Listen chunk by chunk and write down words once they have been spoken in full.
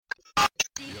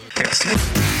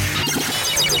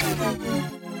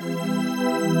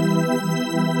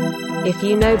If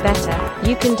you know better,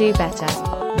 you can do better.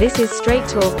 This is Straight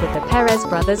Talk with the Perez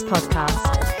Brothers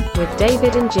podcast with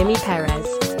David and Jimmy Perez.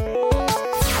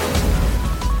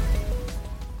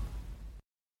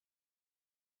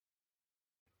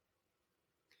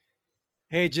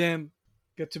 Hey, Jim.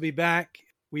 Good to be back.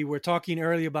 We were talking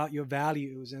earlier about your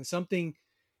values, and something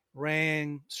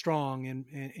ran strong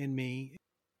in me,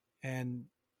 and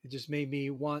it just made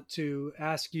me want to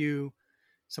ask you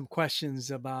some questions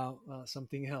about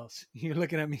something else. You're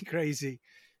looking at me crazy,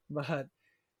 but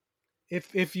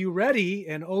if you're ready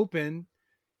and open,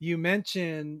 you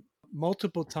mentioned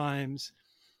multiple times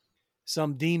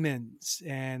some demons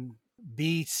and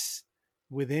beasts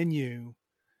within you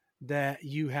that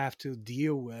you have to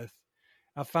deal with.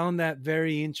 I found that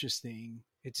very interesting.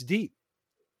 It's deep.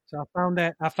 So I found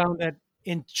that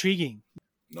intriguing.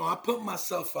 No, I put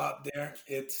myself out there.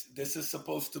 This is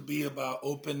supposed to be about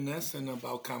openness and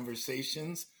about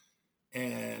conversations,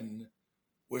 and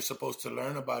we're supposed to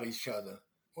learn about each other.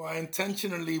 Well, I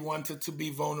intentionally wanted to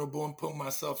be vulnerable and put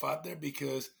myself out there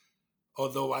because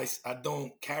although I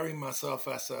don't carry myself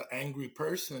as an angry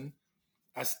person,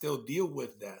 I still deal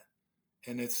with that.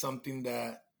 And it's something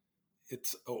that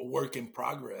it's a work in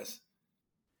progress.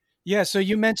 Yeah, so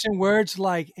you mentioned words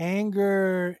like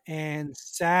anger and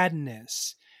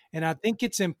sadness. And I think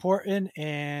it's important,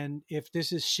 and if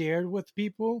this is shared with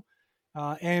people,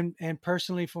 and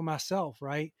personally for myself,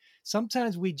 right?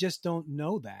 Sometimes we just don't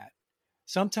know that.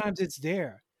 Sometimes it's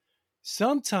there.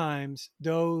 Sometimes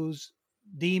those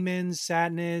demons,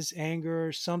 sadness,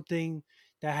 anger, something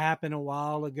that happened a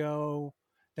while ago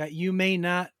that you may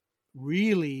not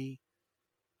really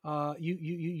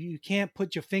you can't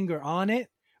put your finger on it,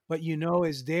 but you know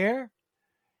is there,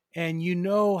 and you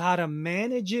know how to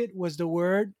manage it was the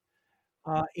word.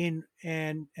 In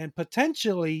and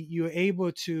potentially you're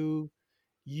able to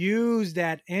use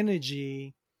that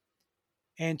energy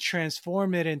and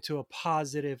transform it into a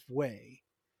positive way,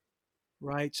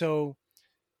 right? So,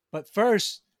 but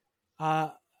first,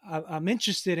 I'm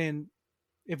interested in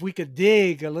if we could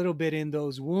dig a little bit in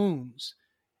those wounds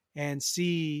and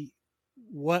see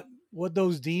what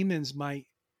those demons might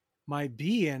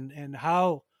be, and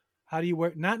how do you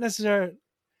work, not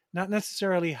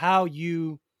necessarily how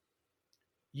you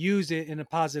use it in a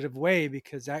positive way,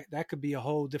 because that could be a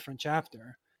whole different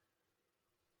chapter.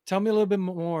 Tell me a little bit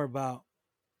more about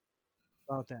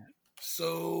that.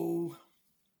 So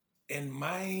in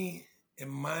my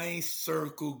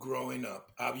circle growing up,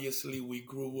 obviously we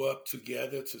grew up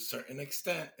together to a certain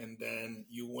extent, and then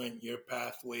you went your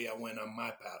pathway, I went on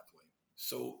my pathway.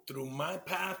 So through my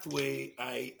pathway,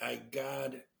 I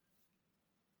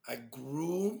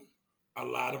grew a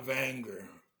lot of anger.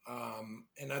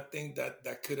 And I think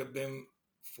that could have been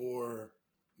for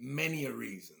many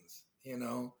reasons.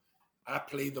 I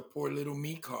played the poor little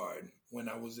me card when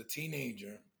I was a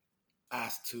teenager,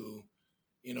 as to,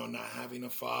 not having a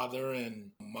father,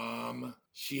 and mom,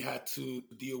 she had to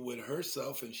deal with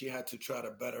herself and she had to try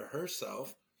to better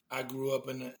herself. I grew up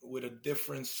with a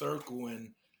different circle,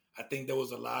 and I think there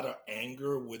was a lot of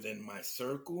anger within my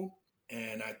circle,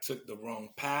 and I took the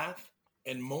wrong path.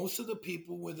 And most of the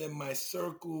people within my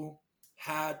circle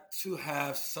had to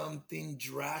have something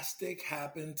drastic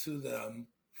happen to them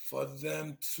for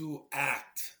them to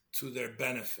act to their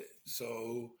benefit.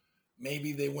 So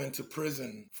maybe they went to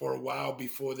prison for a while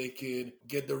before they could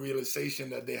get the realization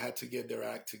that they had to get their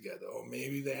act together. Or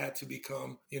maybe they had to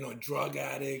become, drug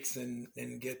addicts and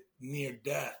get near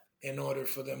death in order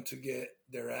for them to get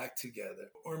their act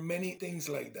together. Or many things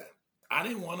like that. I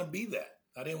didn't want to be that.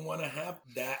 I didn't want to have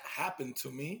that happen to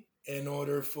me in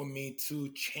order for me to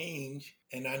change.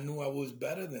 And I knew I was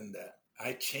better than that.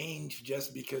 I changed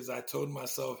just because I told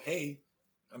myself, hey,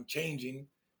 I'm changing.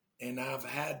 And I've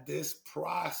had this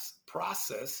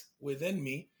process within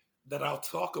me that I'll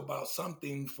talk about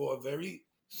something for a very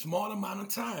small amount of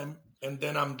time, and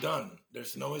then I'm done.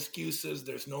 There's no excuses.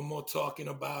 There's no more talking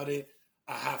about it.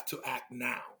 I have to act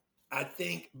now. I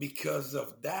think because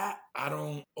of that, I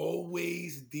don't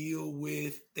always deal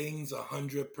with things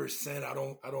 100%. I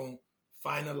don't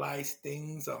finalize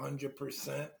things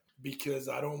 100% because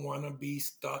I don't want to be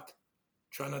stuck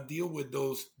trying to deal with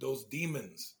those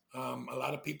demons. A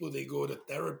lot of people, they go to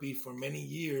therapy for many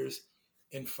years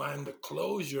and find the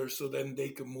closure so then they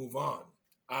can move on.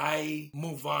 I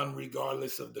move on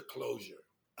regardless of the closure.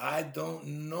 I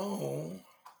don't know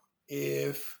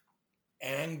if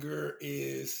anger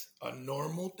is a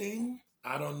normal thing.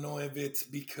 I don't know if it's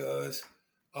because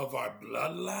of our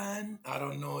bloodline. I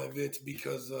don't know if it's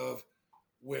because of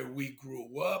where we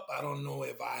grew up. I don't know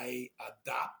if I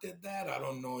adopted that. I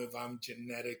don't know if I'm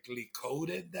genetically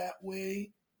coded that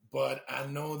way, but I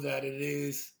know that it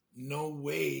is no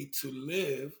way to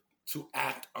live to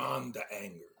act on the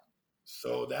anger.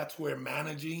 So that's where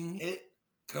managing it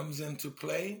comes into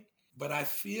play. But I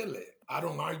feel it. I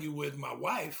don't argue with my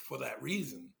wife for that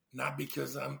reason. Not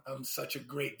because I'm such a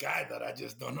great guy that I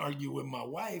just don't argue with my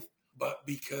wife, but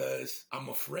because I'm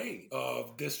afraid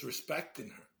of disrespecting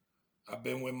her. I've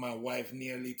been with my wife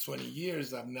nearly 20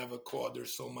 years. I've never called her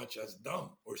so much as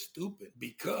dumb or stupid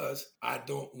because I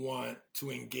don't want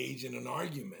to engage in an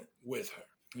argument with her.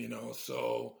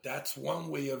 So that's one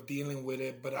way of dealing with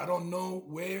it, but I don't know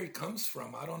where it comes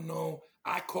from. I don't know.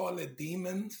 I call it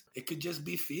demons. It could just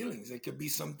be feelings. It could be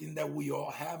something that we all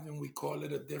have and we call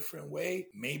it a different way.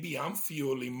 Maybe I'm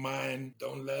fueling mine.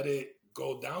 Don't let it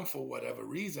go down for whatever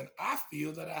reason. I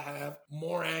feel that I have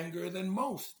more anger than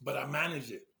most, but I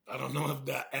manage it. I don't know if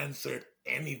that answered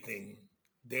anything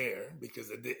there because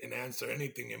it didn't answer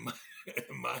anything in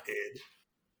my head.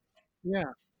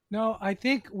 Yeah. No, I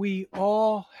think we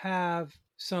all have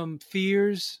some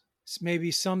fears,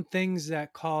 maybe some things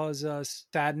that cause us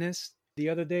sadness. The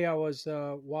other day I was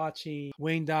watching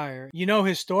Wayne Dyer. You know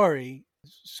his story.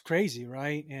 It's crazy,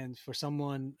 right? And for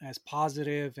someone as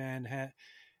positive and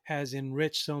has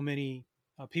enriched so many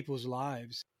people's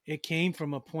lives, it came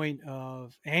from a point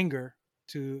of anger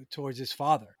towards his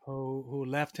father who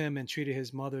left him and treated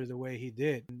his mother the way he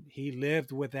did. He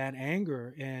lived with that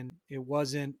anger, and it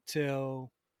wasn't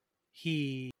till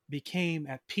he became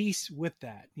at peace with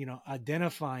that,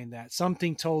 identifying that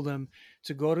something told him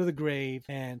to go to the grave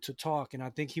and to talk. And I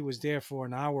think he was there for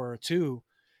an hour or two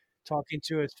talking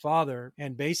to his father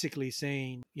and basically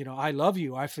saying, I love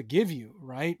you, I forgive you,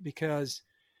 right? Because,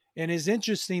 and it's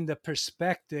interesting the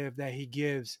perspective that he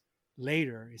gives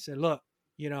later. He said, look,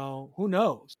 who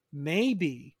knows?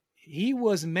 Maybe he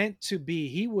was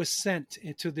sent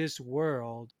into this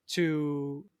world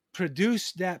to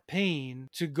produce that pain,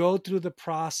 to go through the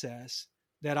process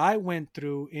that I went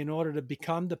through in order to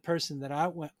become the person that I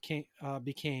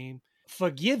became,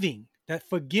 forgiving. That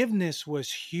forgiveness was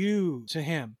huge to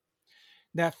him.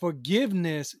 That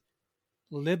forgiveness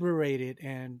liberated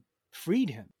and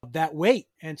freed him of that weight.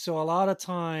 And so a lot of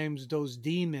times those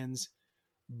demons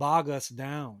bog us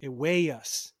down, it weigh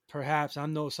us. Perhaps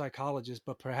I'm no psychologist,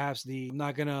 but perhaps I'm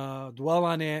not going to dwell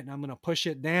on it and I'm going to push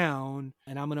it down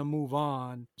and I'm going to move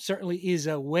on. Certainly is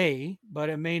a way, but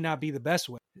it may not be the best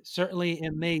way. Certainly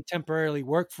it may temporarily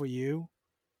work for you.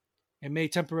 It may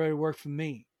temporarily work for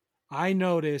me. I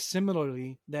notice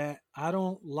similarly that I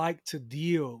don't like to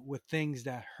deal with things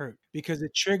that hurt because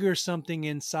it triggers something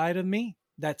inside of me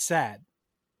that's sad.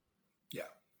 Yeah.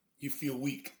 You feel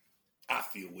weak. I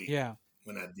feel weak. Yeah.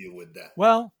 When I deal with that.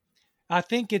 Well, I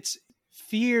think it's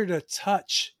fear to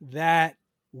touch that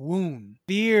wound,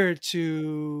 fear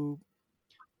to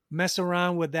mess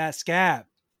around with that scab,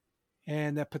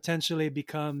 and that potentially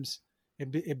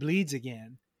it bleeds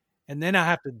again. And then I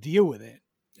have to deal with it.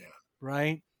 Yeah.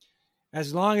 Right?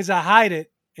 As long as I hide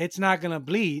it, it's not going to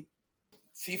bleed.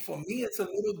 See, for me, it's a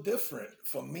little different.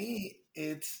 For me,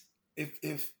 it's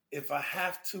if I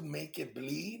have to make it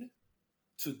bleed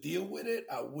to deal with it,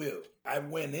 I will. I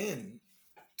went in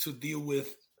to deal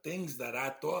with things that I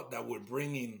thought that were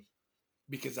bringing,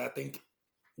 because I think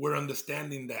we're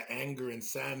understanding that anger and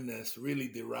sadness really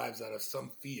derives out of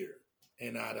some fear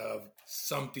and out of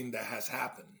something that has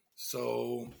happened.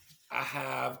 So I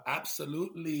have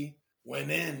absolutely went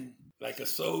in like a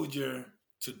soldier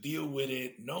to deal with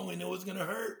it, knowing it was going to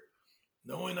hurt,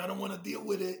 knowing I don't want to deal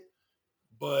with it,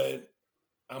 but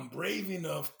I'm brave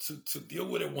enough to deal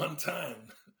with it one time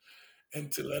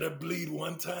and to let it bleed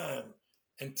one time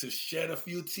and to shed a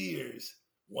few tears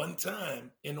one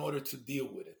time in order to deal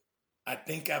with it. I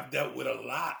think I've dealt with a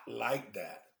lot like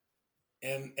that.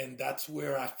 And that's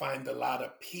where I find a lot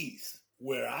of peace.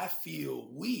 Where I feel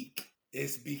weak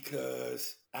is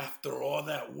because after all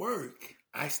that work,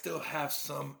 I still have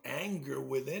some anger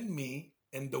within me,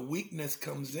 and the weakness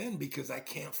comes in because I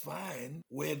can't find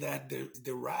where that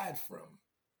derived from.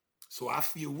 So I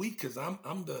feel weak because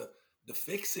I'm the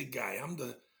fix-it guy.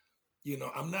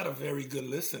 I'm not a very good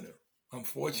listener,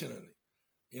 unfortunately.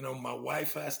 My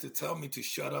wife has to tell me to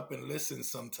shut up and listen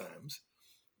sometimes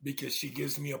because she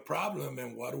gives me a problem,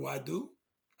 and what do?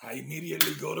 I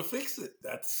immediately go to fix it.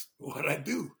 That's what I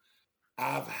do.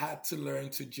 I've had to learn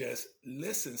to just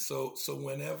listen. So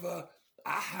whenever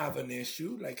I have an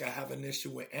issue, like I have an issue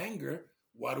with anger,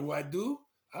 what do?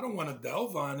 I don't want to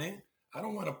delve on it. I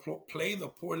don't want to play the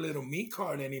poor little me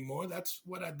card anymore. That's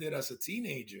what I did as a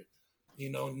teenager.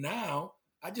 Now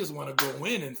I just want to go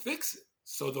in and fix it.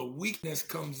 So the weakness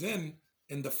comes in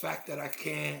And the fact that I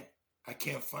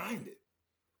can't find it,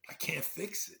 I can't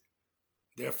fix it.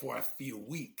 Therefore, I feel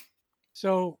weak.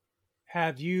 So,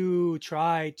 have you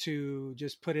tried to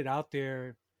just put it out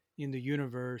there in the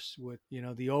universe with,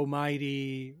 the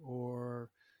Almighty or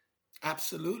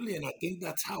Absolutely. And I think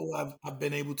that's how I've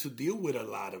been able to deal with a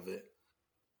lot of it.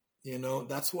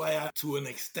 That's why to an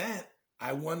extent,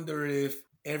 I wonder if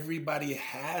everybody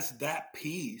has that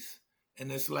piece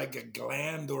and it's like a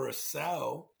gland or a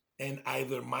cell, and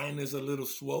either mine is a little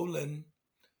swollen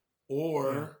yeah.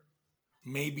 or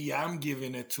maybe I'm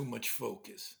giving it too much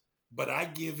focus. But I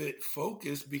give it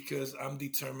focus because I'm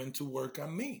determined to work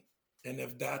on me. And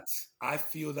if I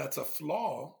feel that's a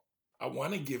flaw, I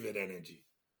want to give it energy.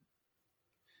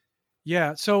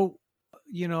 Yeah. So,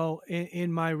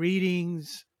 in my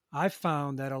readings, I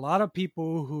found that a lot of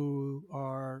people who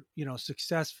are,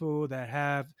 successful, that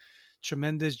have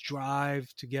tremendous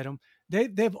drive to get them,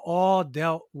 they've all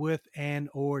dealt with and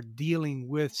or dealing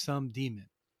with some demon,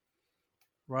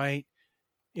 right?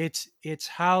 It's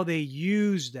how they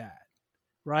use that,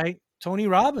 right? Tony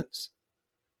Robbins,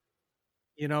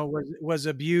 was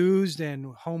abused and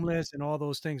homeless and all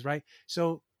those things, right?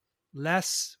 So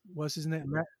Les, what's his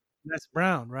name? Les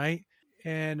Brown, right?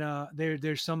 And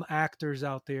there's some actors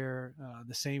out there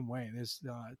the same way. There's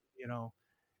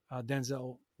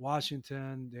Denzel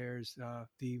Washington. There's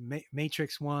the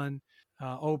Matrix one,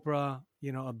 Oprah.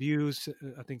 Abused,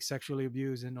 I think sexually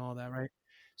abused and all that, right?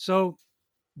 So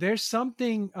there's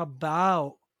something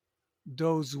about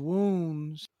those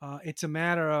wounds. It's a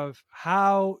matter of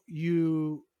how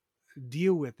you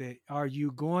deal with it. Are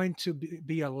you going to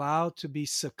be allowed to be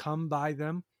succumbed by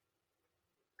them?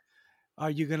 Are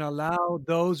you going to allow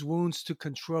those wounds to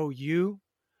control you?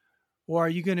 Or are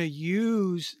you going to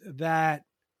use that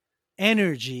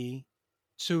energy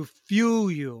to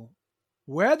fuel you?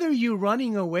 Whether you're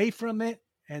running away from it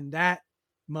and that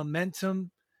momentum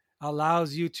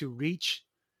allows you to reach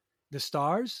the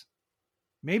stars,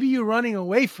 maybe you're running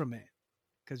away from it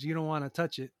because you don't want to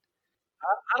touch it.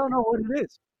 I don't know what it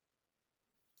is.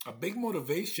 A big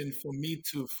motivation for me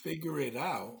to figure it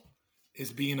out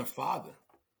is being a father.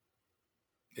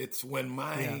 It's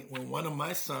Yeah. when one of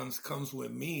my sons comes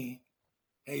with me,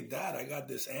 hey dad, I got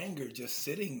this anger just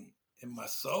sitting in my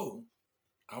soul.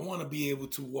 I want to be able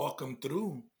to walk them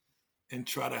through and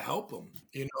try to help them.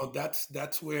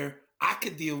 That's where I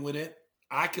could deal with it.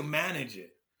 I can manage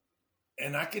it.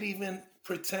 And I could even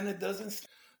pretend that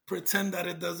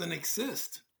it doesn't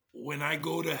exist. When I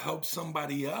go to help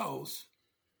somebody else,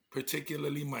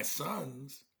 particularly my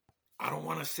sons, I don't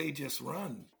want to say just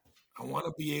run. I want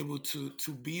to be able to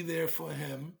be there for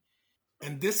him,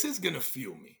 and this is gonna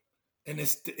fuel me, and it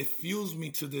fuels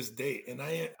me to this day. And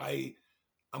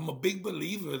I'm a big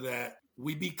believer that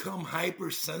we become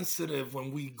hypersensitive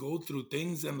when we go through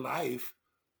things in life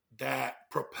that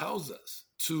propels us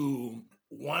to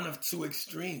one of two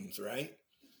extremes, right?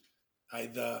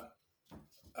 Either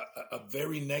a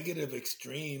very negative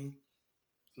extreme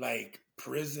like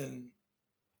prison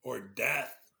or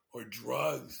death or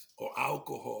drugs or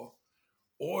alcohol,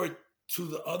 or to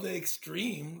the other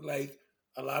extreme, like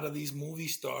a lot of these movie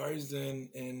stars and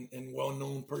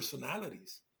well-known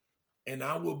personalities. And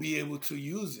I will be able to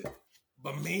use it.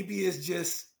 But maybe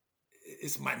it's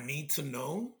my need to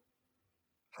know.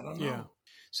 I don't Yeah. know.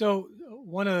 So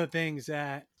one of the things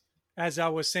that, as I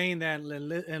was saying that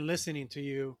and listening to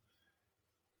you,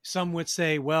 some would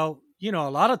say, well, a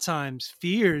lot of times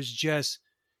fears just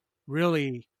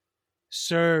really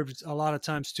serves a lot of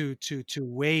times to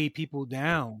weigh people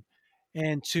down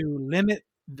and to limit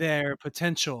their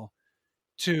potential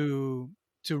to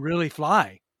really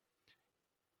fly.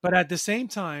 But at the same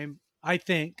time, I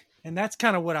think, and that's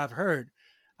kind of what I've heard,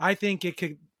 I think it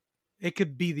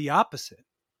could be the opposite.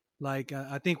 Like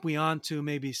I think we on to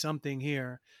maybe something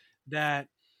here that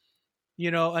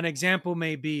an example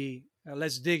may be.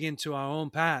 Let's dig into our own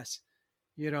past.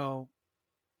 You know,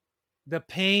 the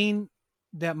pain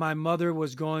that my mother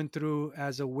was going through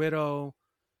as a widow,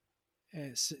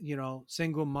 as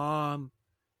single mom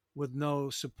with no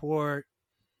support,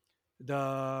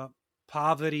 the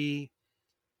poverty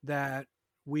that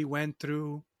we went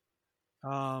through,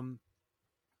 um,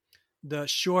 the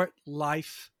short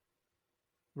life,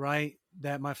 right,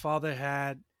 that my father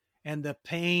had, and the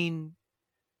pain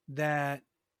that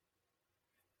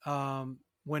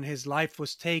when his life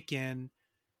was taken,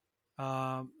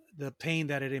 the pain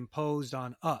that it imposed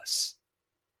on us,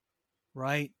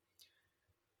 right?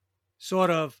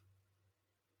 Sort of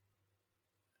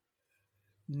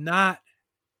not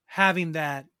having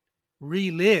that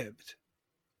relived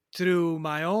through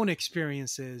my own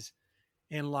experiences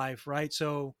in life, right?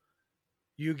 So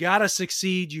you got to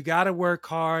succeed. You got to work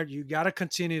hard. You got to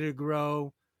continue to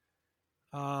grow.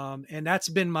 And that's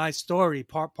been my story.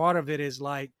 Part of it is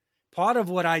like part of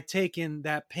what I take in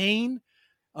that pain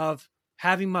of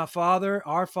having our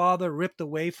father ripped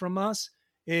away from us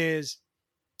is,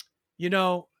 you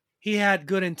know, he had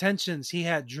good intentions. He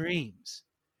had dreams.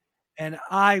 And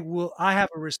I have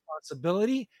a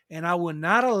responsibility and I will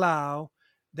not allow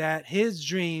that his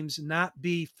dreams not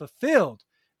be fulfilled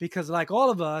because like all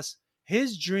of us,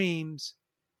 his dreams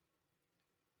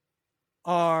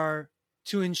are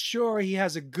to ensure he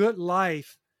has a good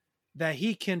life that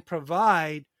he can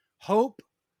provide hope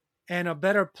and a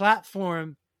better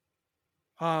platform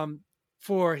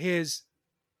for his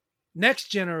next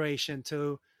generation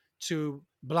to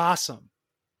blossom.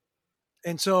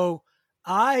 And so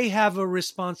I have a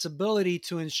responsibility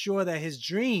to ensure that his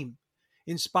dream,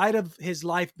 in spite of his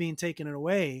life being taken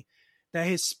away, that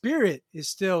his spirit is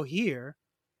still here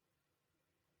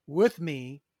with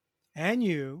me and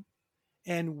you,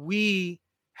 and we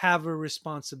have a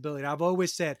responsibility. I've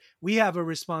always said we have a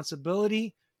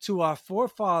responsibility to our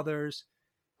forefathers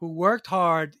who worked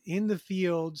hard in the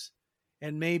fields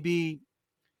and maybe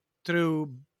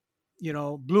through,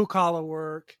 blue collar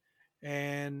work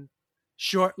and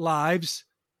short lives,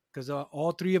 because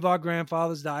all three of our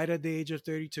grandfathers died at the age of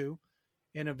 32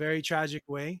 in a very tragic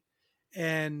way.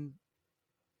 And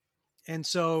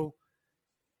so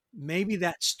maybe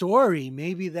that story,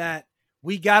 maybe that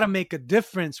we got to make a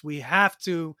difference. We have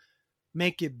to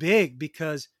make it big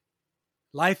because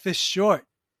life is short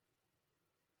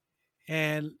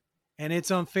and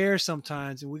it's unfair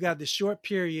sometimes. And we got the short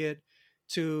period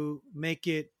to make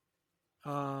it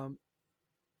um,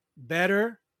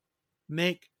 better,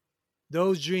 make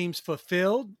those dreams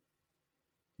fulfilled,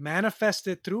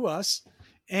 manifested through us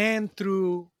and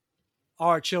through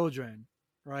our children,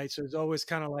 right? So it's always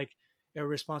kind of like a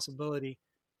responsibility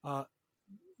uh,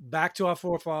 back to our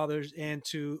forefathers and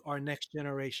to our next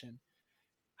generation.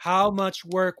 How much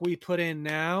work we put in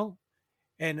now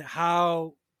and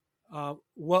how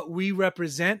what we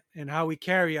represent and how we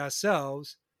carry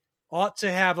ourselves ought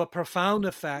to have a profound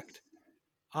effect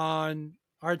on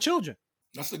our children.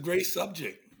 That's a great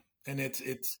subject, and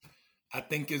it's. I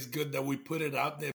think it's good that we put it out there